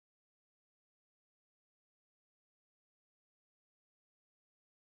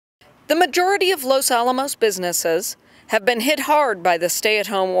The majority of Los Alamos businesses have been hit hard by the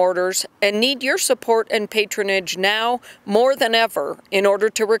stay-at-home orders and need your support and patronage now more than ever in order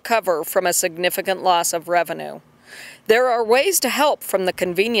to recover from a significant loss of revenue. There are ways to help from the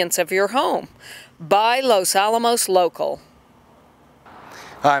convenience of your home. Buy Los Alamos Local.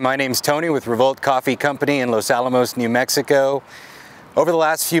 Hi, my name's Tony with Revolt Coffee Company in Los Alamos, New Mexico. Over the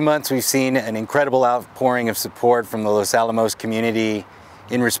last few months, we've seen an incredible outpouring of support from the Los Alamos community.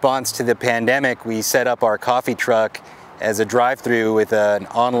 In response to the pandemic, we set up our coffee truck as a drive-through with an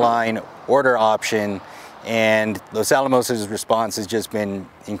online order option, and Los Alamos' response has just been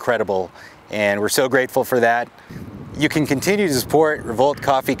incredible, and we're so grateful for that. You can continue to support Revolt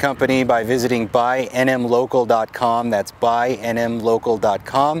Coffee Company by visiting BuyNMLocal.com. That's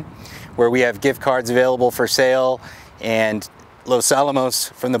BuyNMLocal.com, where we have gift cards available for sale. And Los Alamos,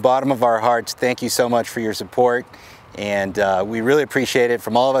 from the bottom of our hearts, thank you so much for your support. And we really appreciate it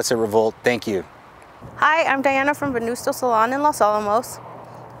from all of us at Revolt. Thank you. Hi, I'm Diana from Venusto Salon in Los Alamos.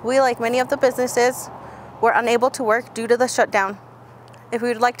 We, like many of the businesses, were unable to work due to the shutdown. If you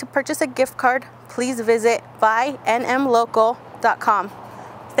would like to purchase a gift card, please visit BuyNMLocal.com.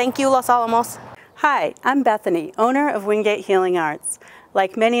 Thank you, Los Alamos. Hi, I'm Bethany, owner of Wingate Healing Arts.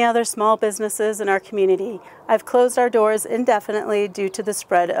 Like many other small businesses in our community, I've closed our doors indefinitely due to the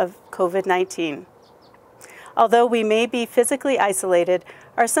spread of COVID-19. Although we may be physically isolated,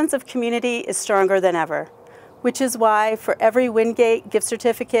 our sense of community is stronger than ever, which is why for every Wingate gift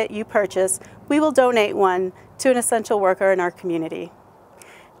certificate you purchase, we will donate one to an essential worker in our community.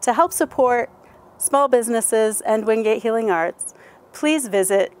 To help support small businesses and Wingate Healing Arts, please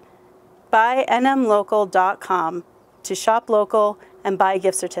visit BuyNMLocal.com to shop local and buy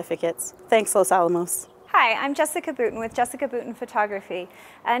gift certificates. Thanks, Los Alamos. Hi, I'm Jessica Booten with Jessica Booten Photography,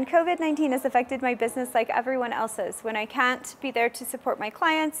 and COVID-19 has affected my business like everyone else's. When I can't be there to support my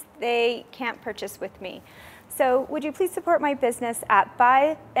clients, they can't purchase with me. So would you please support my business at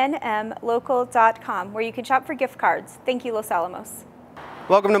BuyNMLocal.com, where you can shop for gift cards. Thank you, Los Alamos.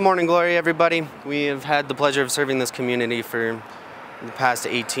 Welcome to Morning Glory, everybody. We have had the pleasure of serving this community for the past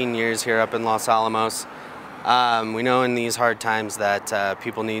 18 years here up in Los Alamos. We know in these hard times that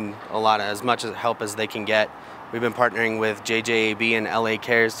people need as much help as they can get. We've been partnering with JJAB and LA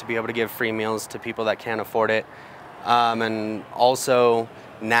Cares to be able to give free meals to people that can't afford it. And also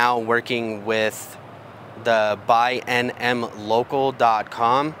now working with the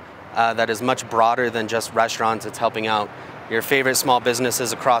BuyNMLocal.com that is much broader than just restaurants. It's helping out your favorite small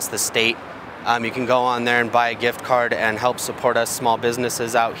businesses across the state. You can go on there and buy a gift card and help support us small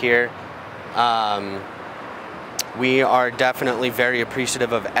businesses out here. We are definitely very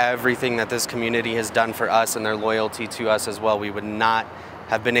appreciative of everything that this community has done for us and their loyalty to us as well. We would not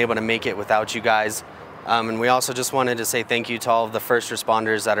have been able to make it without you guys. And we also just wanted to say thank you to all of the first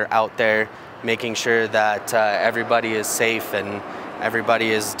responders that are out there making sure that everybody is safe and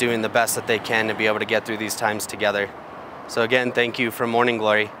everybody is doing the best that they can to be able to get through these times together. So again, thank you from Morning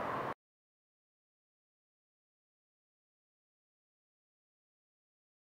Glory.